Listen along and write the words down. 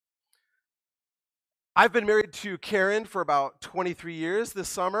I've been married to Karen for about 23 years this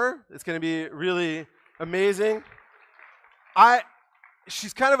summer. It's going to be really amazing. I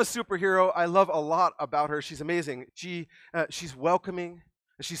She's kind of a superhero. I love a lot about her. She's amazing. She's welcoming.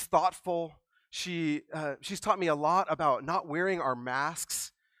 She's thoughtful. She's taught me a lot about not wearing our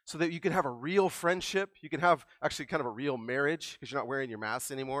masks so that you can have a real friendship. You can have actually kind of a real marriage because you're not wearing your masks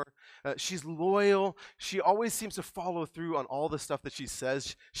anymore. She's loyal. She always seems to follow through on all the stuff that she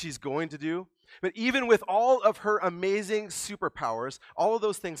says she's going to do. But even with all of her amazing superpowers, all of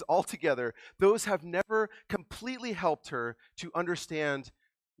those things all together, those have never completely helped her to understand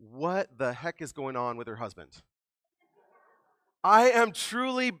what the heck is going on with her husband. I am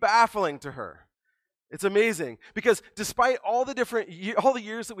truly baffling to her. It's amazing because despite all the all the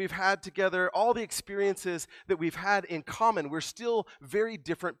years that we've had together, all the experiences that we've had in common, we're still very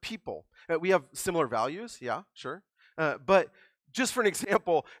different people. We have similar values, yeah, sure. But just for an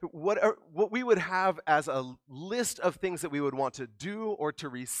example, what we would have as a list of things that we would want to do or to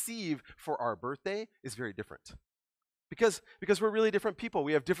receive for our birthday is very different. Because we're really different people.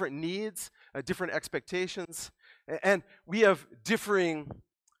 We have different needs, different expectations, and we have differing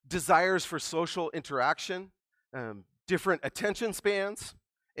desires for social interaction, different attention spans,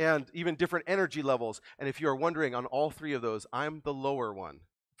 and even different energy levels. And if you're wondering on all three of those, I'm the lower one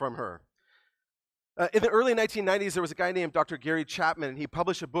from her. In the early 1990s, there was a guy named Dr. Gary Chapman, and he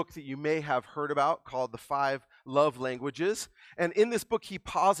published a book that you may have heard about called The Five Love Languages. And in this book, he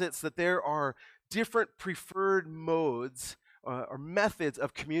posits that there are different preferred modes or methods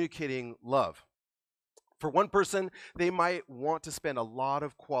of communicating love. For one person, they might want to spend a lot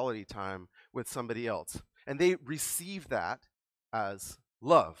of quality time with somebody else, and they receive that as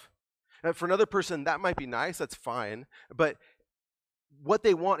love. For another person, that might be nice, that's fine, but what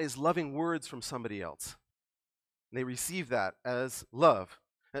they want is loving words from somebody else. And they receive that as love.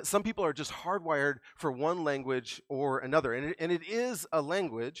 Some people are just hardwired for one language or another, and it is a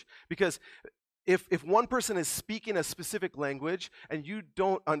language because if one person is speaking a specific language and you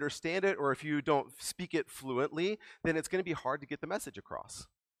don't understand it, or if you don't speak it fluently, then it's going to be hard to get the message across.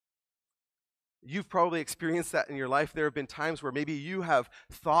 You've probably experienced that in your life. There have been times where maybe you have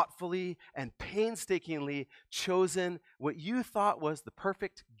thoughtfully and painstakingly chosen what you thought was the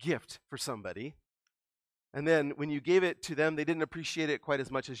perfect gift for somebody. And then when you gave it to them, they didn't appreciate it quite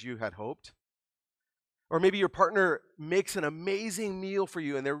as much as you had hoped. Or maybe your partner makes an amazing meal for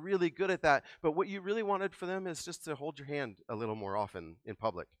you and they're really good at that, but what you really wanted for them is just to hold your hand a little more often in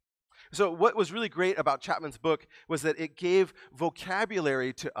public. So, what was really great about Chapman's book was that it gave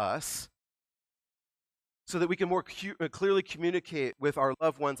vocabulary to us so that we can more clearly communicate with our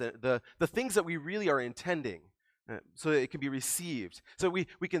loved ones and the things that we really are intending. So that it can be received. So we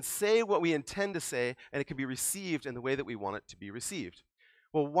can say what we intend to say, and it can be received in the way that we want it to be received.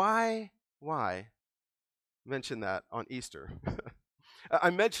 Well, why mention that on Easter?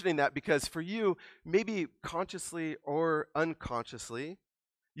 I'm mentioning that because for you, maybe consciously or unconsciously,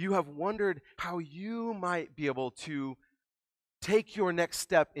 you have wondered how you might be able to take your next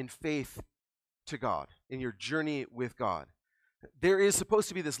step in faith to God, in your journey with God. There is supposed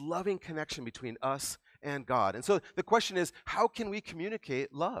to be this loving connection between us and God. And so the question is, how can we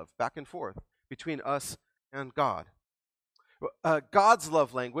communicate love back and forth between us and God? God's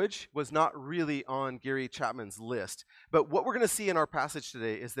love language was not really on Gary Chapman's list. But what we're going to see in our passage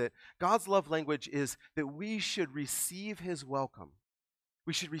today is that God's love language is that we should receive his welcome.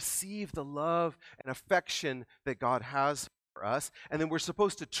 We should receive the love and affection that God has for us. And then we're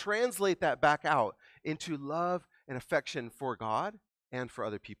supposed to translate that back out into love and affection for God and for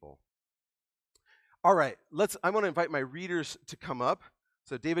other people. All right, I'm going to invite my readers to come up.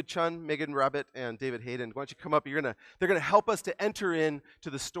 So David Chun, Megan Rabbit, and David Hayden, why don't you come up? They're going to help us to enter in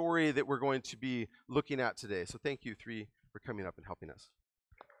to the story that we're going to be looking at today. So thank you three for coming up and helping us.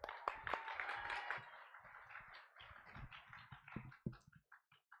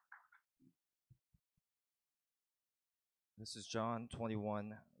 This is John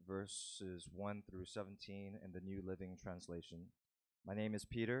 21, verses 1 through 17 in the New Living Translation. My name is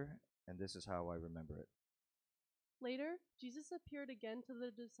Peter, and this is how I remember it. Later, Jesus appeared again to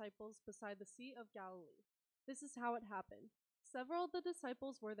the disciples beside the Sea of Galilee. This is how it happened. Several of the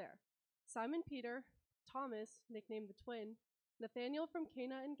disciples were there: Simon Peter, Thomas, nicknamed the twin, Nathanael from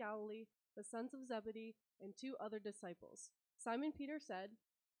Cana in Galilee, the sons of Zebedee, and 2 other disciples. Simon Peter said,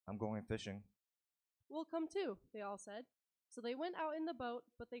 I'm going fishing. "We'll come too," they all said. So they went out in the boat,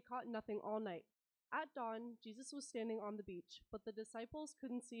 but they caught nothing all night. At dawn, Jesus was standing on the beach, but the disciples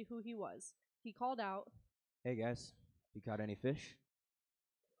couldn't see who he was. He called out, Hey guys, you caught any fish?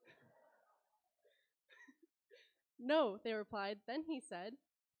 "No," they replied. Then he said,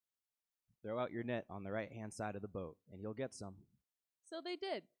 Throw out your net on the right-hand side of the boat, and you'll get some. So they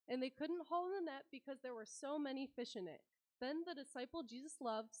did, and they couldn't haul in the net because there were so many fish in it. Then the disciple Jesus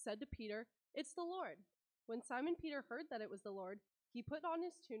loved said to Peter, "It's the Lord." When Simon Peter heard that it was the Lord, he put on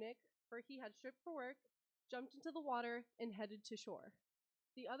his tunic, for he had stripped for work, jumped into the water, and headed to shore.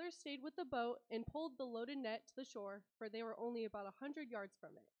 The others stayed with the boat and pulled the loaded net to the shore, for they were only about 100 yards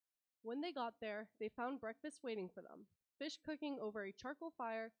from it. When they got there, they found breakfast waiting for them, fish cooking over a charcoal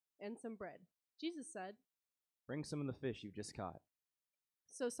fire and some bread. Jesus said, Bring some of the fish you've just caught.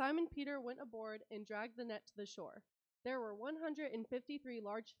 So Simon Peter went aboard and dragged the net to the shore. There were 153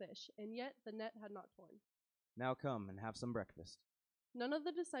 large fish, and yet the net had not torn. Now come and have some breakfast. None of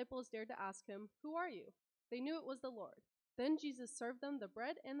the disciples dared to ask him, "Who are you?" They knew it was the Lord. Then Jesus served them the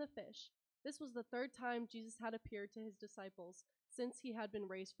bread and the fish. This was the third time Jesus had appeared to his disciples since he had been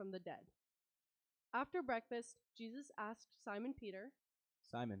raised from the dead. After breakfast, Jesus asked Simon Peter,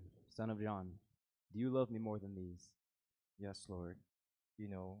 Simon, son of John, do you love me more than these? Yes, Lord, you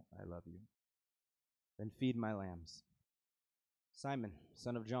know I love you. Then feed my lambs. Simon,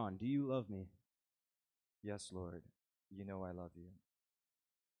 son of John, do you love me? Yes, Lord, you know I love you.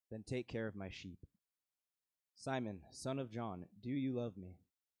 Then take care of my sheep. Simon, son of John, do you love me?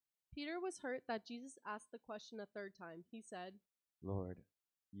 Peter was hurt that Jesus asked the question a third time. He said, Lord,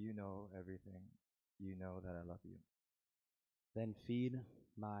 you know everything. You know that I love you. Then feed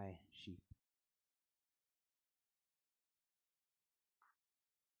my sheep.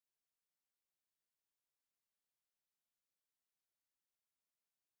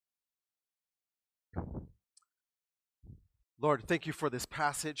 Lord, thank you for this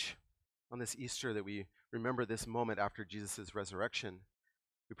passage on this Easter, that we remember this moment after Jesus' resurrection.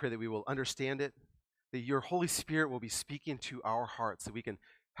 We pray that we will understand it, that your Holy Spirit will be speaking to our hearts, that we can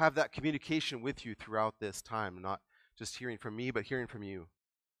have that communication with you throughout this time, not just hearing from me, but hearing from you.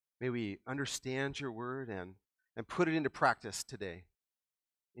 May we understand your word and put it into practice today.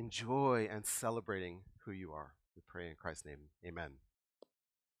 Enjoy and celebrating who you are. We pray in Christ's name. Amen.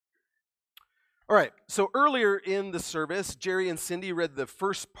 All right, so earlier in the service, Jerry and Cindy read the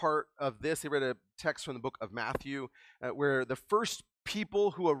first part of this. They read a text from the book of Matthew, where the first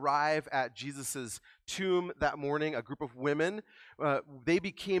people who arrive at Jesus' tomb that morning, a group of women, they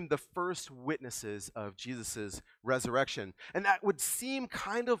became the first witnesses of Jesus' resurrection. And that would seem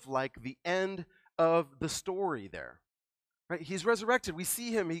kind of like the end of the story there. Right? He's resurrected. We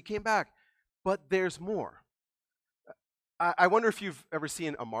see him. He came back. But there's more. I wonder if you've ever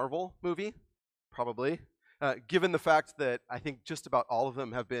seen a Marvel movie. Probably. Given the fact that I think just about all of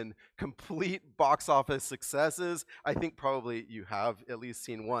them have been complete box office successes, I think probably you have at least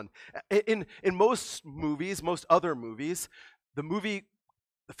seen one. In most movies, most other movies, the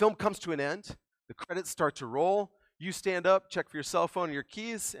film comes to an end, the credits start to roll, you stand up, check for your cell phone and your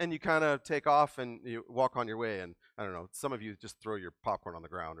keys, and you kind of take off and you walk on your way. And I don't know, some of you just throw your popcorn on the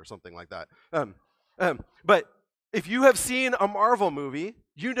ground or something like that. But if you have seen a Marvel movie,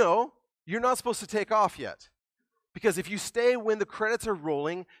 you know you're not supposed to take off yet. Because if you stay when the credits are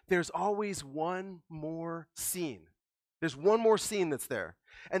rolling, there's always one more scene. There's one more scene that's there.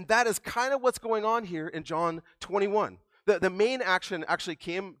 And that is kind of what's going on here in John 21. The main action actually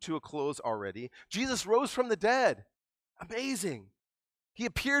came to a close already. Jesus rose from the dead. Amazing. He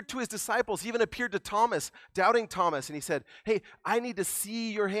appeared to his disciples. He even appeared to Thomas, doubting Thomas. And he said, "Hey, I need to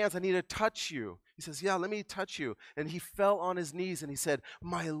see your hands. I need to touch you." He says, "Yeah, let me touch you." And he fell on his knees and he said,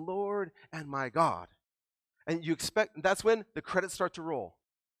 "My Lord and my God." And that's when the credits start to roll.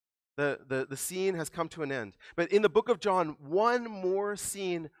 The scene has come to an end. But in the book of John, one more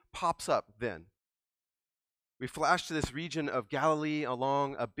scene pops up then. We flash to this region of Galilee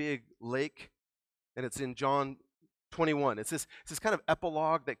along a big lake, and it's in John 21. It's this kind of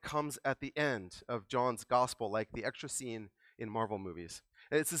epilogue that comes at the end of John's gospel, like the extra scene in Marvel movies.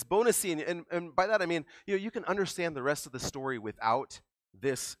 And it's this bonus scene, and by that I mean, you can understand the rest of the story without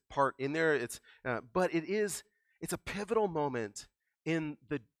this part in there. But it's a pivotal moment in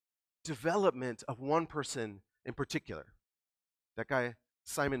the development of one person in particular, that guy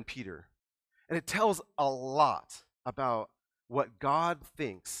Simon Peter. And it tells a lot about what God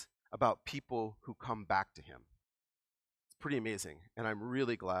thinks about people who come back to him. It's pretty amazing, and I'm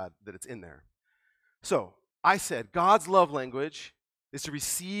really glad that it's in there. So, I said God's love language is to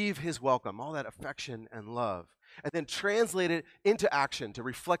receive his welcome, all that affection and love, and then translate it into action, to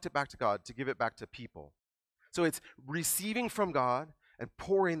reflect it back to God, to give it back to people. So it's receiving from God and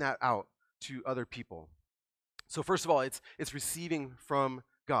pouring that out to other people. So first of all, it's receiving from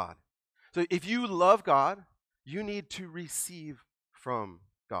God. So if you love God, you need to receive from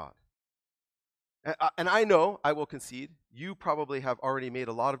God. And I know, I will concede, you probably have already made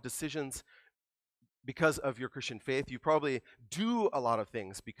a lot of decisions because of your Christian faith. You probably do a lot of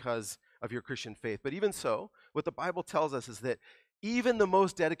things because of your Christian faith. But even so, what the Bible tells us is that even the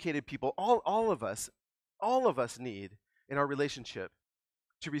most dedicated people, all of us need in our relationship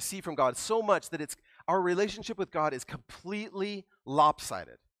to receive from God so much that our relationship with God is completely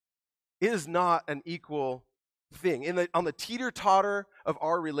lopsided. It is not an equal thing. On the teeter-totter of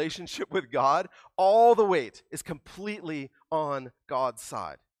our relationship with God, all the weight is completely on God's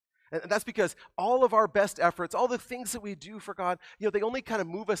side. And that's because all of our best efforts, all the things that we do for God, they only kind of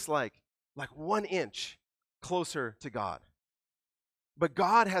move us like 1 inch closer to God. But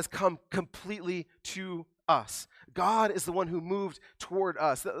God has come completely to us. God is the one who moved toward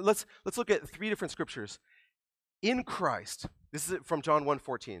us. Let's look at 3 different scriptures. In Christ, this is from John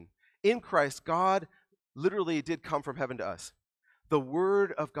 1:14. In Christ, God literally did come from heaven to us. The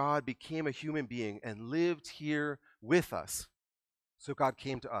Word of God became a human being and lived here with us. So God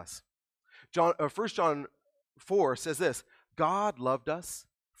came to us. 1 John 4 says this, God loved us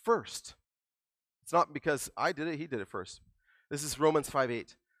first. It's not because I did it, he did it first. This is Romans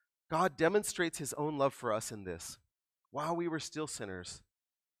 5:8. God demonstrates his own love for us in this. While we were still sinners,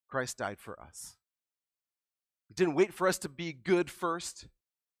 Christ died for us. He didn't wait for us to be good first.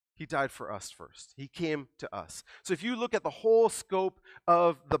 He died for us first. He came to us. So if you look at the whole scope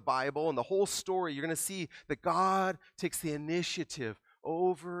of the Bible and the whole story, you're going to see that God takes the initiative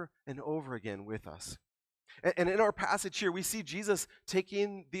over and over again with us. And in our passage here, we see Jesus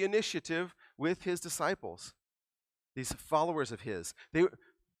taking the initiative with his disciples, these followers of his.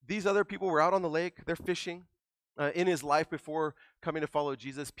 These other people were out on the lake. They're fishing. In his life before coming to follow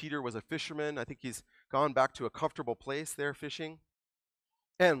Jesus, Peter was a fisherman. I think he's gone back to a comfortable place there fishing.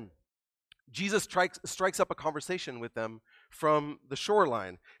 And Jesus strikes up a conversation with them from the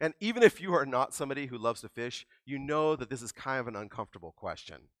shoreline. And even if you are not somebody who loves to fish, you know that this is kind of an uncomfortable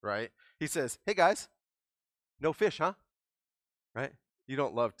question, right? He says, hey guys, no fish, huh? Right? You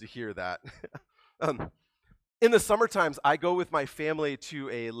don't love to hear that. In the summer times, I go with my family to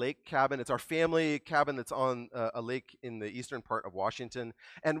a lake cabin. It's our family cabin that's on a lake in the eastern part of Washington.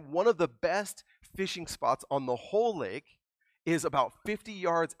 And one of the best fishing spots on the whole lake is about 50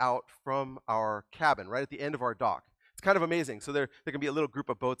 yards out from our cabin, right at the end of our dock. It's kind of amazing. So there can be a little group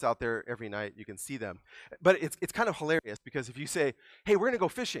of boats out there every night. You can see them. But it's kind of hilarious because if you say, hey, we're going to go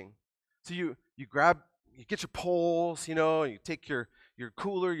fishing. So you get your poles, and you take your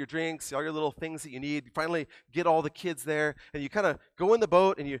cooler, your drinks, all your little things that you need. You finally get all the kids there, and you kind of go in the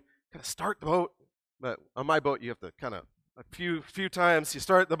boat, and you kind of start the boat. But on my boat, you have to kind of a few times. You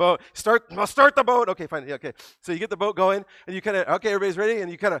start the boat. Start the boat. Okay, fine. Yeah, okay. So you get the boat going, and you kind of, okay, everybody's ready,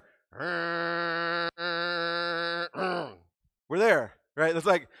 and you kind of, we're there, right?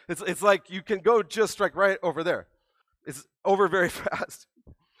 It's like you can go just right over there. It's over very fast.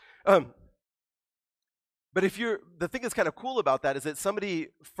 But the thing that's kind of cool about that is that somebody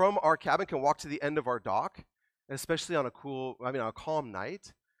from our cabin can walk to the end of our dock, and especially on a calm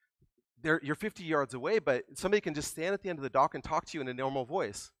night. You're 50 yards away, but somebody can just stand at the end of the dock and talk to you in a normal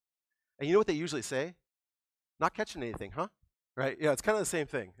voice. And you know what they usually say? Not catching anything, huh? Right? Yeah, it's kind of the same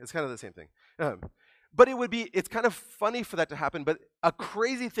thing. But it's kind of funny for that to happen, but a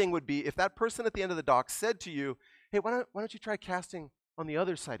crazy thing would be if that person at the end of the dock said to you, hey, why don't you try casting on the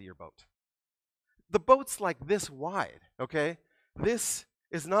other side of your boat? The boat's like this wide, okay? This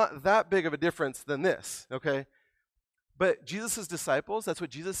is not that big of a difference than this, okay? But Jesus' disciples, that's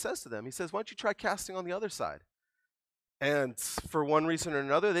what Jesus says to them. He says, why don't you try casting on the other side? And for one reason or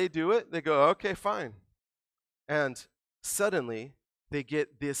another, they do it. They go, okay, fine. And suddenly, they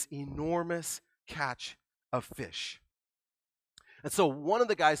get this enormous catch of fish. And so one of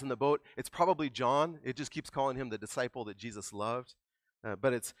the guys in the boat, it's probably John. It just keeps calling him the disciple that Jesus loved.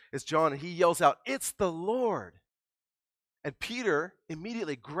 But it's John, and he yells out, it's the Lord. And Peter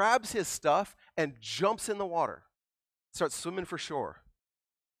immediately grabs his stuff and jumps in the water, starts swimming for shore.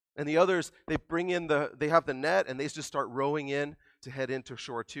 And the others, they have the net, and they just start rowing in to head into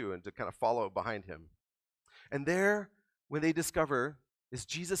shore too, and to kind of follow behind him. And there, when they discover, is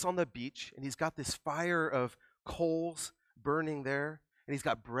Jesus on the beach, and he's got this fire of coals burning there, and he's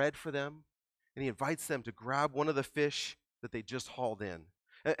got bread for them, and he invites them to grab one of the fish that they just hauled in.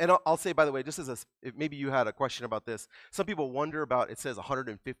 And I'll say, by the way, just as if maybe you had a question about this, some people wonder about, it says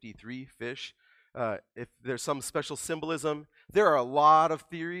 153 fish, if there's some special symbolism. There are a lot of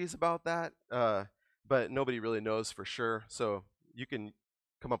theories about that, but nobody really knows for sure, so you can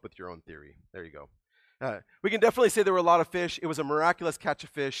come up with your own theory. There you go. We can definitely say there were a lot of fish. It was a miraculous catch of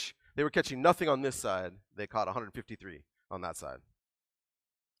fish. They were catching nothing on this side. They caught 153 on that side.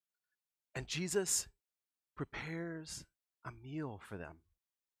 And Jesus prepares a meal for them.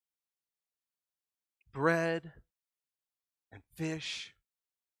 bread and fish.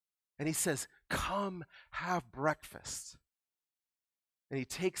 And he says, come have breakfast. And he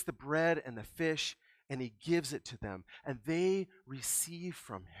takes the bread and the fish and he gives it to them. And they receive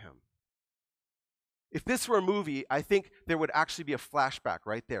from him. If this were a movie, I think there would actually be a flashback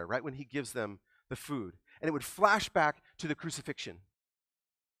right there, right when he gives them the food. And it would flash back to the crucifixion.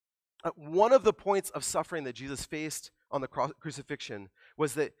 One of the points of suffering that Jesus faced on the crucifixion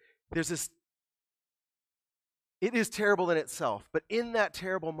was that there's this, it is terrible in itself, but in that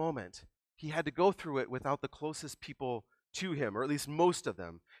terrible moment, he had to go through it without the closest people to him, or at least most of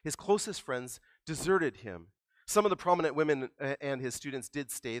them. His closest friends deserted him. Some of the prominent women and his students did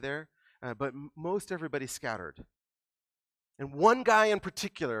stay there, but most everybody scattered. And one guy in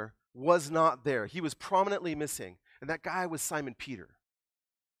particular was not there. He was prominently missing, and that guy was Simon Peter.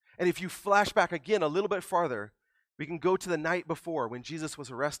 And if you flash back again a little bit farther, we can go to the night before when Jesus was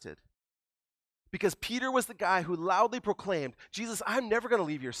arrested. Because Peter was the guy who loudly proclaimed, Jesus, I'm never going to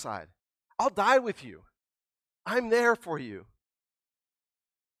leave your side. I'll die with you. I'm there for you.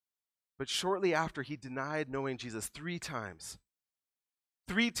 But shortly after, he denied knowing Jesus 3 times.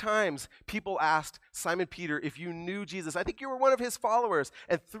 3 times people asked Simon Peter if you knew Jesus. I think you were one of his followers.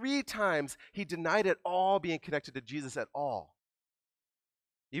 And 3 times he denied at all being connected to Jesus at all.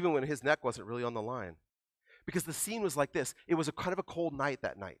 Even when his neck wasn't really on the line. Because the scene was like this. It was a kind of a cold night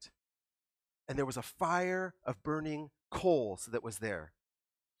that night. And there was a fire of burning coals that was there.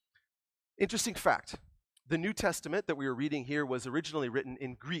 Interesting fact. The New Testament that we were reading here was originally written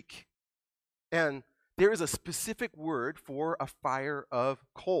in Greek. And there is a specific word for a fire of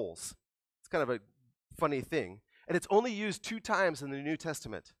coals. It's kind of a funny thing. And it's only used 2 times in the New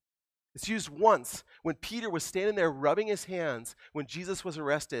Testament. It's used once when Peter was standing there rubbing his hands when Jesus was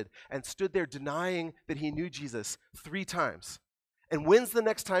arrested and stood there denying that he knew Jesus 3 times. And when's the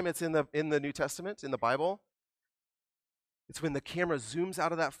next time it's in the New Testament, in the Bible? It's when the camera zooms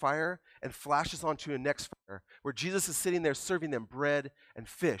out of that fire and flashes onto a next fire, where Jesus is sitting there serving them bread and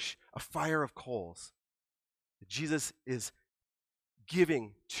fish, a fire of coals. Jesus is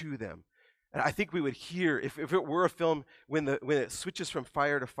giving to them. And I think we would hear, if it were a film, when it switches from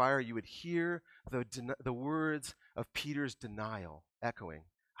fire to fire, you would hear the words of Peter's denial echoing.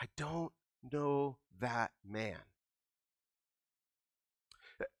 I don't know that man.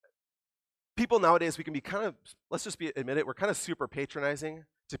 People nowadays, we can be kind of, admit it, we're kind of super patronizing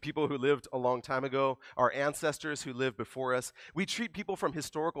to people who lived a long time ago, our ancestors who lived before us. We treat people from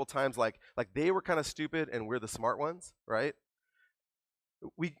historical times like they were kind of stupid and we're the smart ones, right?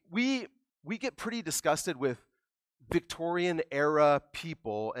 We get pretty disgusted with Victorian era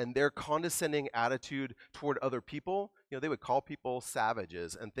people and their condescending attitude toward other people. You know, they would call people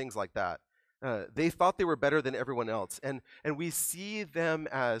savages and things like that. They thought they were better than everyone else. And we see them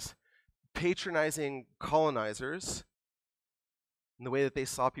as patronizing colonizers in the way that they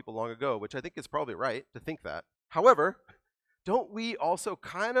saw people long ago, which I think is probably right to think that. However, don't we also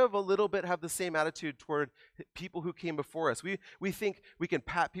kind of a little bit have the same attitude toward people who came before us? We think we can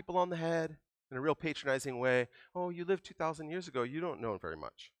pat people on the head in a real patronizing way. Oh, you lived 2,000 years ago. You don't know very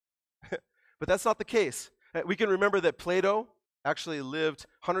much. But that's not the case. We can remember that Plato actually lived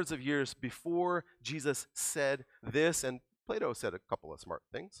hundreds of years before Jesus said this, and Plato said a couple of smart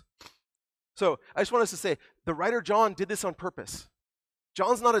things. So I just want us to say, the writer John did this on purpose.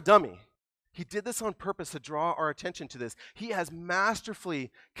 John's not a dummy. He did this on purpose to draw our attention to this. He has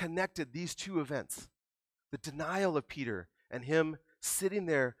masterfully connected these 2 events, the denial of Peter and him sitting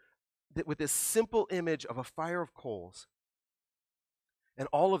there with this simple image of a fire of coals. And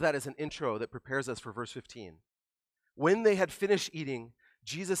all of that is an intro that prepares us for verse 15. When they had finished eating,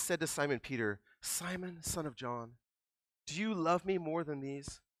 Jesus said to Simon Peter, Simon, son of John, do you love me more than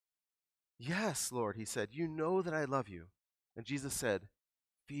these? Yes, Lord, he said, you know that I love you. And Jesus said,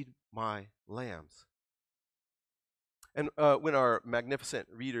 feed my lambs. And when our magnificent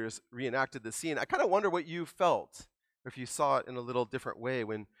readers reenacted the scene, I kind of wonder what you felt, or if you saw it in a little different way,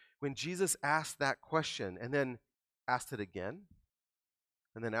 when Jesus asked that question and then asked it again,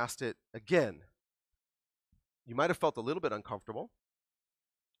 and then asked it again. You might have felt a little bit uncomfortable,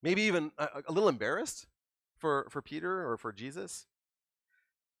 maybe even a little embarrassed for Peter or for Jesus.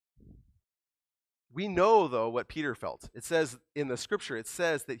 We know, though, what Peter felt. It says in the scripture, it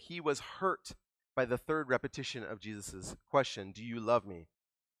says that he was hurt by the 3rd repetition of Jesus' question, do you love me?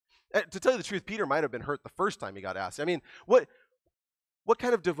 To tell you the truth, Peter might have been hurt the first time he got asked. I mean, what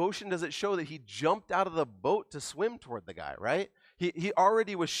kind of devotion does it show that he jumped out of the boat to swim toward the guy, right? He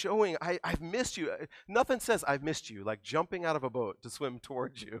already was showing, I've missed you. Nothing says I've missed you like jumping out of a boat to swim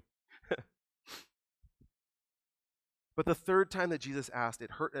towards you. But the third time that Jesus asked,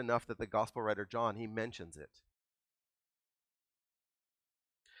 it hurt enough that the gospel writer John, he mentions it.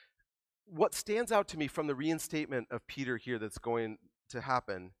 What stands out to me from the reinstatement of Peter here that's going to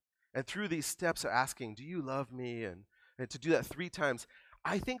happen, and through these steps of asking, do you love me? And to do that 3 times,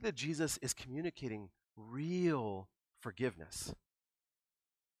 I think that Jesus is communicating real forgiveness.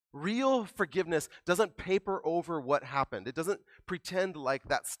 Real forgiveness doesn't paper over what happened. It doesn't pretend like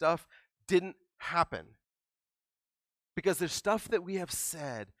that stuff didn't happen. Because there's stuff that we have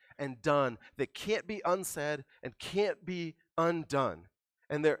said and done that can't be unsaid and can't be undone.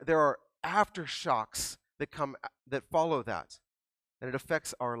 And there are aftershocks that follow that. And it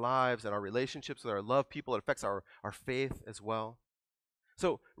affects our lives and our relationships with our loved people. It affects our faith as well.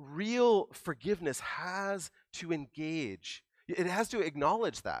 So real forgiveness has to engage. It has to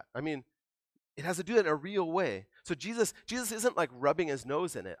acknowledge that. I mean, it has to do it in a real way. So Jesus isn't like rubbing his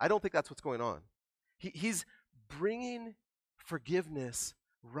nose in it. I don't think that's what's going on. He's bringing forgiveness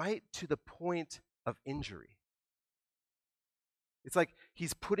right to the point of injury. It's like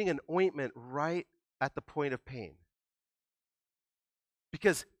he's putting an ointment right at the point of pain.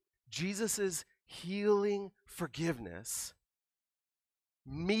 Because Jesus' healing forgiveness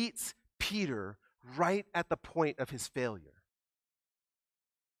meets Peter right at the point of his failure.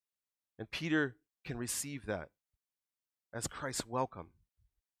 And Peter can receive that as Christ's welcome.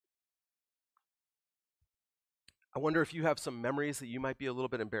 I wonder if you have some memories that you might be a little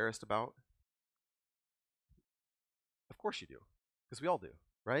bit embarrassed about. Of course you do, because we all do,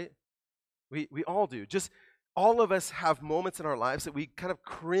 right? We all do. Just all of us have moments in our lives that we kind of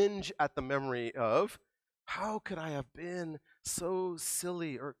cringe at the memory of. How could I have been so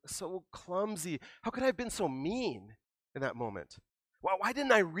silly or so clumsy? How could I have been so mean in that moment? Why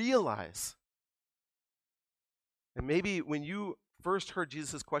didn't I realize? And maybe when you first heard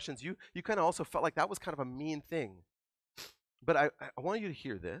Jesus' questions, you kind of also felt like that was kind of a mean thing. But I want you to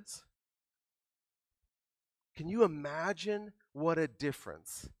hear this. Can you imagine what a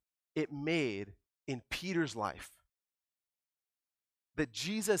difference it made in Peter's life? That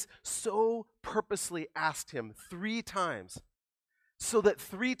Jesus so purposely asked him 3 times, so that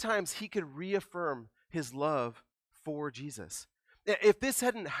 3 times he could reaffirm his love for Jesus. If this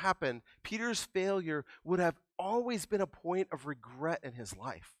hadn't happened, Peter's failure would have always been a point of regret in his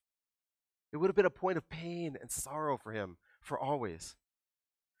life. It would have been a point of pain and sorrow for him for always.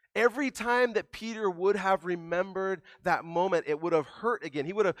 Every time that Peter would have remembered that moment, it would have hurt again.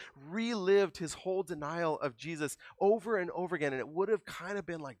 He would have relived his whole denial of Jesus over and over again, and it would have kind of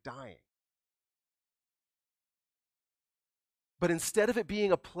been like dying. But instead of it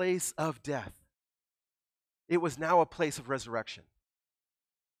being a place of death, it was now a place of resurrection.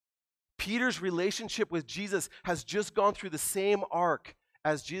 Peter's relationship with Jesus has just gone through the same arc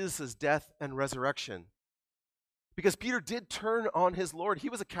as Jesus' death and resurrection. Because Peter did turn on his Lord. He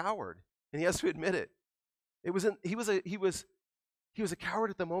was a coward, and he has to admit it. He was a coward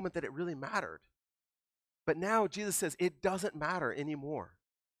at the moment that it really mattered. But now Jesus says it doesn't matter anymore.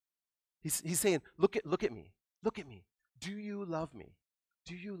 He's saying, look at me. Look at me. Do you love me?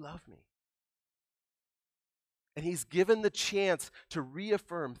 Do you love me? And he's given the chance to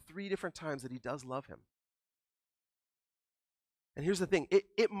reaffirm 3 different times that he does love him. And here's the thing.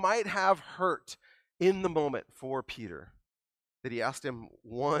 It might have hurt in the moment for Peter that he asked him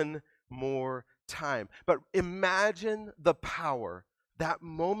one more time. But imagine the power that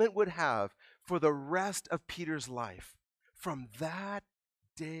moment would have for the rest of Peter's life from that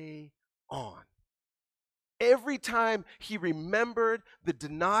day on. Every time he remembered the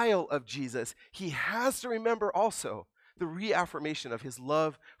denial of Jesus, he has to remember also the reaffirmation of his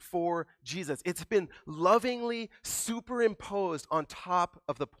love for Jesus. It's been lovingly superimposed on top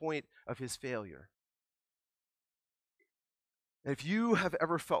of the point of his failure. And if you have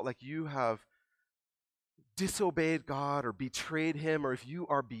ever felt like you have disobeyed God or betrayed him, or if you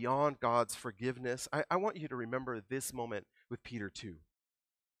are beyond God's forgiveness, I want you to remember this moment with Peter too.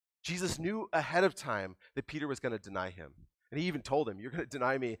 Jesus knew ahead of time that Peter was going to deny him. And he even told him, you're going to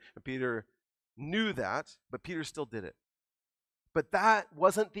deny me. And Peter knew that, but Peter still did it. But that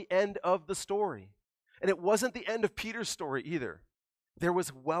wasn't the end of the story. And it wasn't the end of Peter's story either. There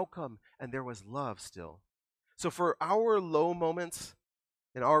was welcome and there was love still. So for our low moments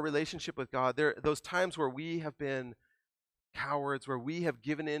in our relationship with God, there are those times where we have been cowards, where we have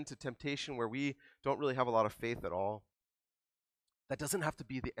given in to temptation, where we don't really have a lot of faith at all. That doesn't have to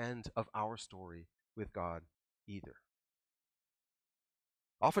be the end of our story with God either.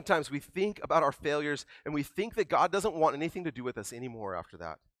 Oftentimes we think about our failures and we think that God doesn't want anything to do with us anymore after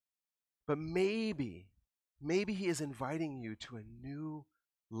that. But maybe he is inviting you to a new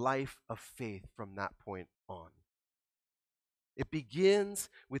life of faith from that point on. It begins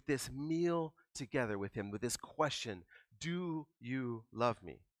with this meal together with him, with this question, do you love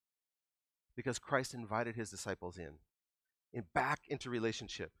me? Because Christ invited his disciples in back into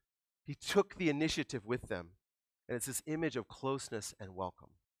relationship. He took the initiative with them. And it's this image of closeness and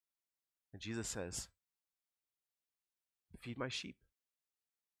welcome. And Jesus says, feed my sheep.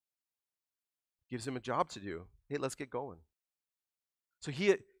 Gives him a job to do. Hey, let's get going. So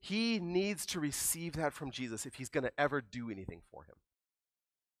he needs to receive that from Jesus if he's going to ever do anything for him.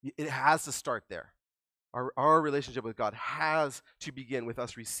 It has to start there. Our relationship with God has to begin with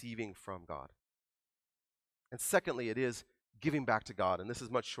us receiving from God. And secondly, it is giving back to God. And this is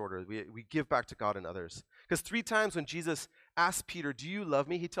much shorter. We give back to God and others. Because 3 times when Jesus asks Peter, do you love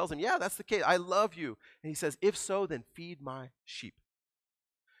me? He tells him, yeah, that's the case. I love you. And he says, if so, then feed my sheep.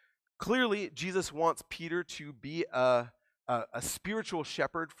 Clearly, Jesus wants Peter to be a spiritual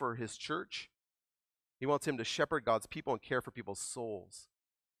shepherd for his church. He wants him to shepherd God's people and care for people's souls.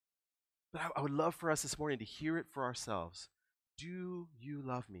 But I would love for us this morning to hear it for ourselves. Do you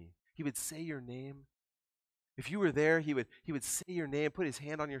love me? He would say your name. If you were there, he would say your name, put his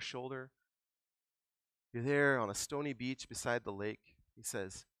hand on your shoulder. You're there on a stony beach beside the lake. He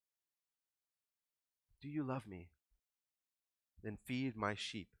says, do you love me? Then feed my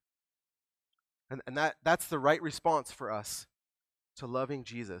sheep. And that's the right response for us to loving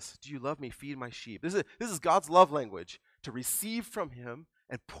Jesus. Do you love me? Feed my sheep. This is God's love language, to receive from him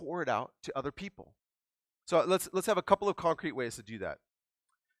and pour it out to other people. So let's have a couple of concrete ways to do that.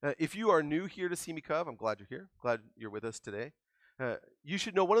 If you are new here to Simi Cove, I'm glad you're here. Glad you're with us today. You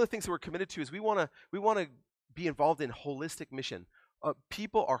should know one of the things that we're committed to is we want to be involved in holistic mission.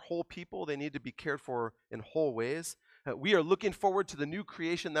 People are whole people. They need to be cared for in whole ways. We are looking forward to the new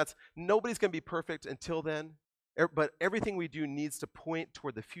creation. Nobody's going to be perfect until then, but everything we do needs to point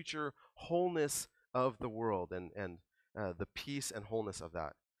toward the future wholeness of the world and the peace and wholeness of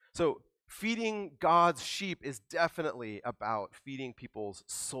that. So feeding God's sheep is definitely about feeding people's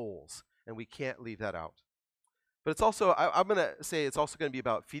souls, and we can't leave that out. But it's also, I'm going to say it's also going to be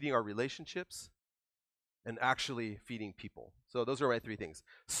about feeding our relationships and actually feeding people. So those are my 3 things.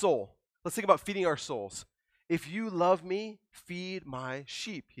 Soul. Let's think about feeding our souls. If you love me, feed my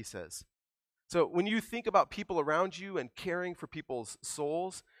sheep, he says. So when you think about people around you and caring for people's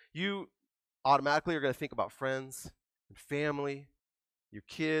souls, you automatically are going to think about friends and family, your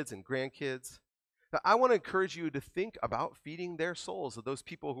kids and grandkids. Now, I want to encourage you to think about feeding their souls, of those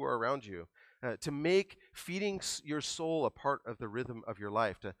people who are around you, to make feeding your soul a part of the rhythm of your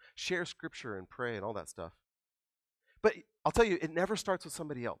life, to share scripture and pray and all that stuff. But I'll tell you, it never starts with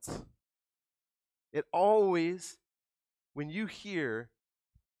somebody else. It always, when you hear,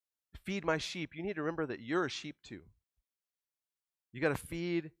 feed my sheep, you need to remember that you're a sheep too. You got to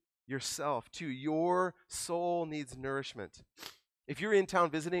feed yourself too. Your soul needs nourishment. If you're in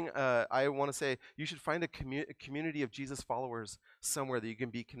town visiting, I want to say you should find a community of Jesus followers somewhere that you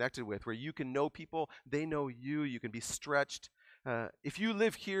can be connected with, where you can know people, they know you, you can be stretched. If you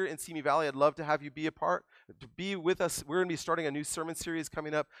live here in Simi Valley, I'd love to have you be a part, to be with us. We're going to be starting a new sermon series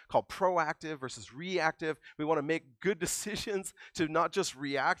coming up called Proactive versus Reactive. We want to make good decisions to not just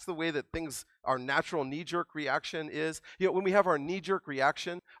react the way that our natural knee-jerk reaction is. You know, when we have our knee-jerk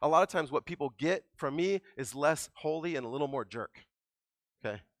reaction, a lot of times what people get from me is less holy and a little more jerk.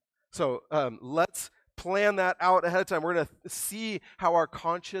 Okay? So let's plan that out ahead of time. We're going to see how our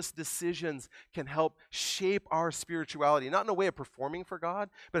conscious decisions can help shape our spirituality, not in a way of performing for God,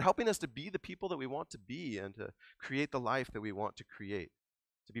 but helping us to be the people that we want to be and to create the life that we want to create,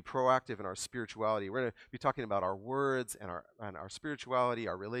 to be proactive in our spirituality. We're going to be talking about our words and our spirituality,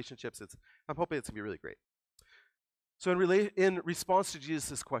 our relationships. I'm hoping it's going to be really great. So in response to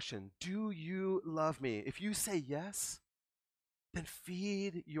Jesus' question, do you love me? If you say yes, then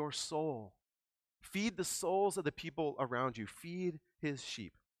feed your soul. Feed the souls of the people around you. Feed his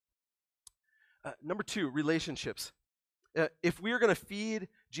sheep. Number 2, relationships. If we're going to feed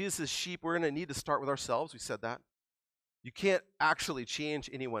Jesus' sheep, we're going to need to start with ourselves. We said that. You can't actually change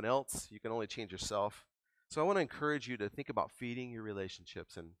anyone else. You can only change yourself. So I want to encourage you to think about feeding your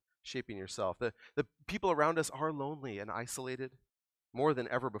relationships and shaping yourself. The people around us are lonely and isolated, more than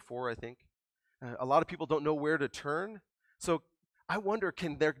ever before, I think. A lot of people don't know where to turn. So I wonder,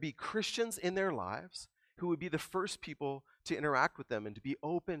 can there be Christians in their lives who would be the first people to interact with them and to be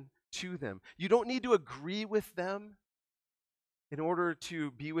open to them? You don't need to agree with them in order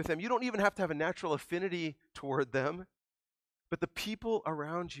to be with them. You don't even have to have a natural affinity toward them. But the people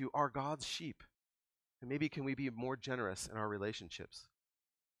around you are God's sheep. And maybe can we be more generous in our relationships?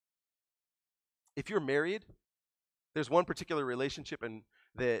 If you're married, there's one particular relationship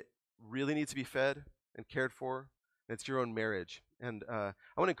that really needs to be fed and cared for. It's your own marriage. And I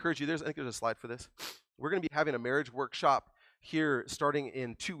want to encourage you, I think there's a slide for this. We're going to be having a marriage workshop here starting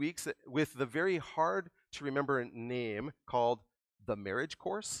in 2 weeks with the very hard to remember name called The Marriage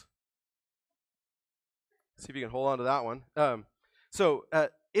Course. See if you can hold on to that one. So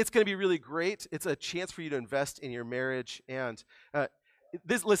it's going to be really great. It's a chance for you to invest in your marriage. And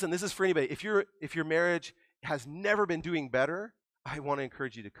this is for anybody. If your marriage has never been doing better, I want to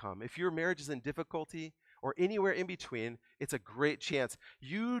encourage you to come. If your marriage is in difficulty or anywhere in between, it's a great chance.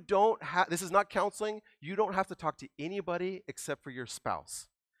 This is not counseling. You don't have to talk to anybody except for your spouse.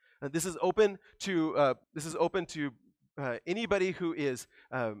 This is open to anybody who is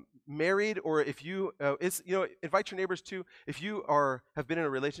married, or if you invite your neighbors too. If you have been in a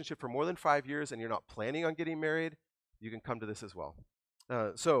relationship for more than 5 years and you're not planning on getting married, you can come to this as well.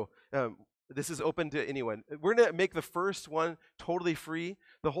 This is open to anyone. We're going to make the first one totally free.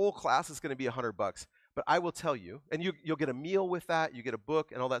 The whole class is going to be $100. But I will tell you, and you'll get a meal with that, you get a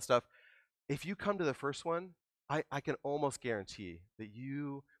book and all that stuff. If you come to the first one, I can almost guarantee that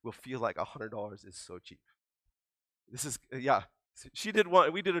you will feel like $100 is so cheap. This is, she did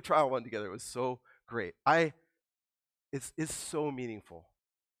one, we did a trial one together. It was so great. It's so meaningful.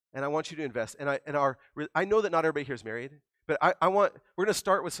 And I want you to invest. And I know that not everybody here is married, but we're going to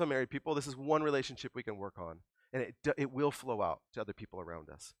start with some married people. This is one relationship we can work on. And it will flow out to other people around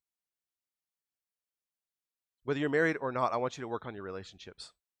us. Whether you're married or not, I want you to work on your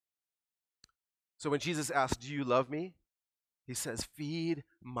relationships. So when Jesus asks, do you love me? He says, feed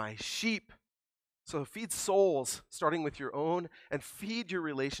my sheep. So feed souls, starting with your own, and feed your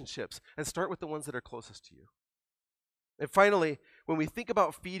relationships, and start with the ones that are closest to you. And finally, when we think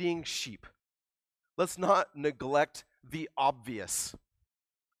about feeding sheep, let's not neglect the obvious.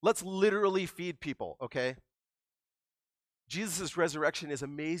 Let's literally feed people, okay? Jesus' resurrection is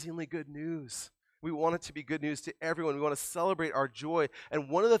amazingly good news. We want it to be good news to everyone. We want to celebrate our joy. And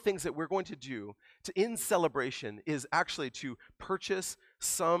one of the things that we're going to do in celebration is actually to purchase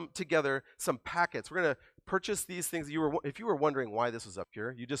some packets. We're going to purchase these things. If you were wondering why this was up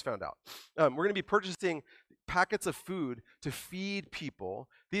here, you just found out. We're going to be purchasing packets of food to feed people.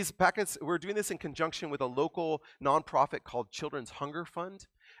 These packets, we're doing this in conjunction with a local nonprofit called Children's Hunger Fund.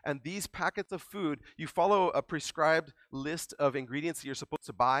 And these packets of food, you follow a prescribed list of ingredients that you're supposed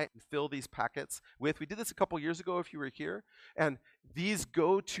to buy and fill these packets with. We did this a couple years ago if you were here. And these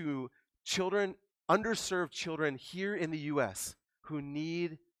go to children, underserved children here in the U.S. who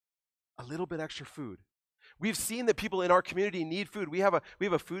need a little bit extra food. We've seen that people in our community need food. We have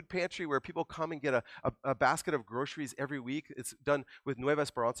a food pantry where people come and get a basket of groceries every week. It's done with Nueva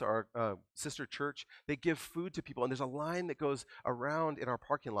Esperanza, our sister church. They give food to people, and there's a line that goes around in our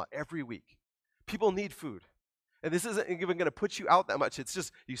parking lot every week. People need food. And this isn't even going to put you out that much. It's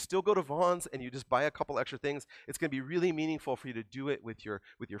just, you still go to Vaughn's and you just buy a couple extra things. It's going to be really meaningful for you to do it with your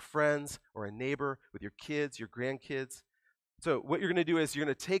friends or a neighbor, with your kids, your grandkids. So what you're going to do is you're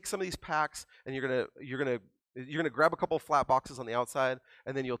going to take some of these packs and you're going to grab a couple of flat boxes on the outside,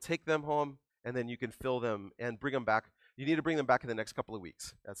 and then you'll take them home, and then you can fill them and bring them back. You need to bring them back in the next couple of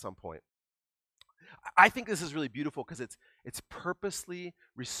weeks at some point. I think this is really beautiful because it's purposely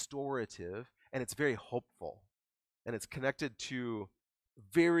restorative, and it's very hopeful, and it's connected to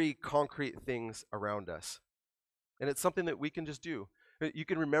very concrete things around us. And it's something that we can just do. You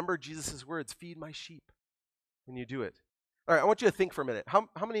can remember Jesus' words, feed my sheep, when you do it. All right, I want you to think for a minute. How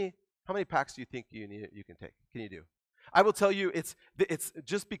many packs do you think you can take? Can you do? I will tell you, it's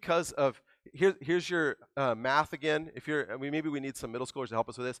just because of here's your math again. Maybe we need some middle schoolers to help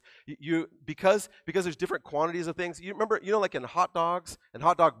us with this. Because there's different quantities of things. You remember, like in hot dogs and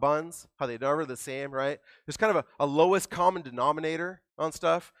hot dog buns, how they're never the same, right? There's kind of a lowest common denominator on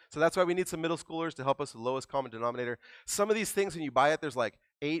stuff. So that's why we need some middle schoolers to help us with the lowest common denominator. Some of these things, when you buy it, there's like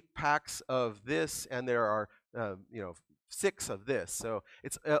 8 packs of this, and there are 6 of this. So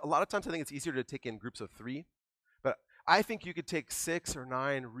it's a lot of times I think it's easier to take in groups of 3, but I think you could take 6 or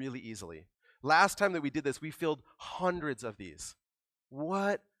 9 really easily. Last time that we did this, we filled hundreds of these.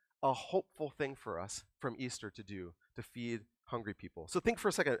 What a hopeful thing for us from Easter to do, to feed hungry people. So think for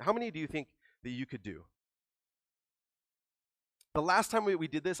a second, how many do you think that you could do? The last time we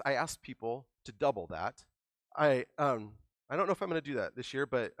did this, I asked people to double that. I don't know if I'm going to do that this year,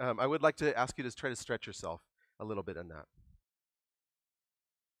 but I would like to ask you to try to stretch yourself a little bit in that.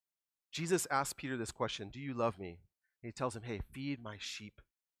 Jesus asked Peter this question, do you love me? And he tells him, hey, feed my sheep.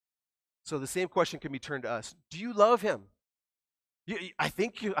 So the same question can be turned to us. Do you love him? I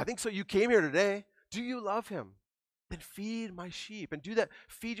think so. You came here today. Do you love him? Then feed my sheep. And do that.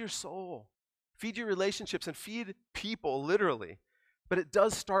 Feed your soul. Feed your relationships and feed people, literally. But it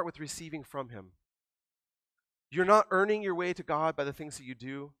does start with receiving from him. You're not earning your way to God by the things that you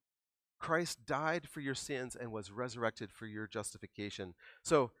do. Christ died for your sins and was resurrected for your justification.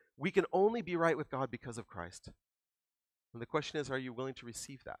 So we can only be right with God because of Christ. And the question is, are you willing to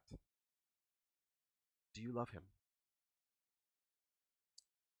receive that? Do you love him?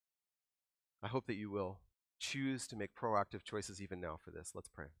 I hope that you will choose to make proactive choices even now for this. Let's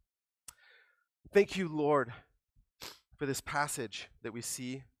pray. Thank you, Lord, for this passage that we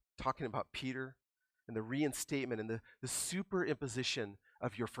see talking about Peter and the reinstatement and the superimposition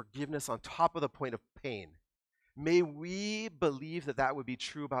of your forgiveness on top of the point of pain. May we believe that that would be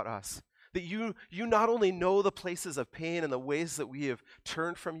true about us. That you not only know the places of pain and the ways that we have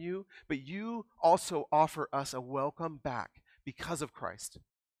turned from you, but you also offer us a welcome back because of Christ.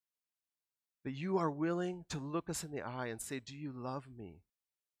 That you are willing to look us in the eye and say, do you love me?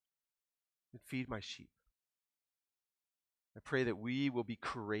 And feed my sheep. I pray that we will be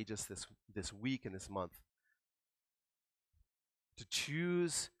courageous this week and this month to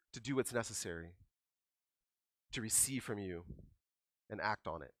choose to do what's necessary, to receive from you and act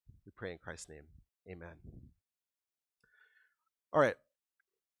on it. We pray in Christ's name. Amen. All right.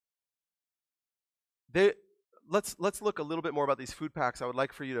 Let's look a little bit more about these food packs. I would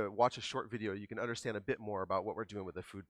like for you to watch a short video. You can understand a bit more about what we're doing with the food